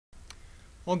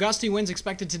Well, gusty winds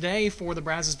expected today for the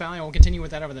Brazos Valley, and we'll continue with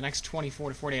that over the next 24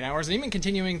 to 48 hours, and even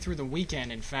continuing through the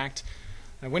weekend, in fact.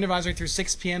 Wind advisory through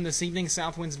 6 p.m. this evening,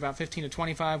 south winds about 15 to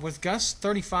 25, with gusts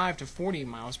 35 to 40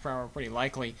 miles per hour pretty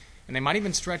likely, and they might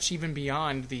even stretch even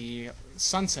beyond the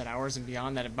sunset hours and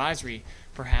beyond that advisory,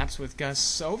 perhaps, with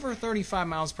gusts over 35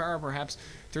 miles per hour, perhaps,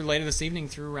 through later this evening,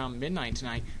 through around midnight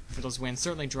tonight, for those winds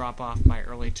certainly drop off by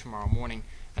early tomorrow morning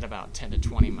at about 10 to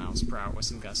 20 miles per hour, with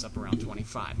some gusts up around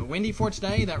 25. But windy for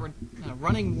today, that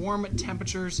running warm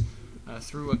temperatures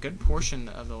through a good portion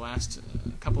of the last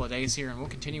couple of days here, and we'll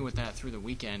continue with that through the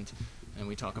weekend. And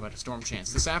we talk about a storm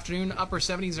chance this afternoon, upper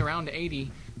 70s around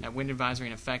 80. That wind advisory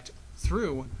in effect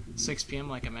through 6 p.m.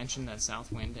 Like I mentioned, that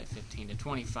south wind at 15 to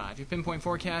 25. Your pinpoint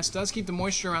forecast does keep the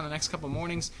moisture around the next couple of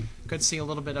mornings. Could see a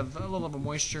little of a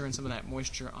moisture, and some of that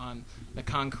moisture on the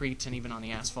concrete and even on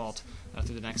the asphalt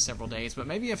through the next several days. But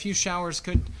maybe a few showers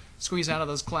could squeeze out of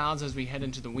those clouds as we head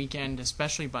into the weekend,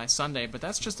 especially by Sunday. But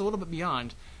that's just a little bit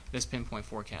beyond this pinpoint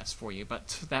forecast for you.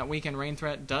 But that weekend rain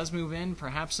threat does move in,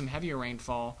 perhaps some heavier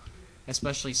rainfall,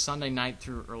 especially Sunday night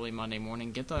through early Monday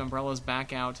morning. Get the umbrellas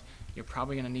back out. You're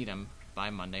probably going to need them by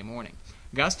Monday morning.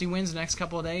 Gusty winds the next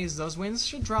couple of days. Those winds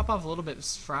should drop off a little bit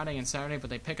Friday and Saturday, but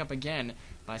they pick up again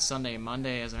by Sunday and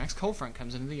Monday as the next cold front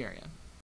comes into the area.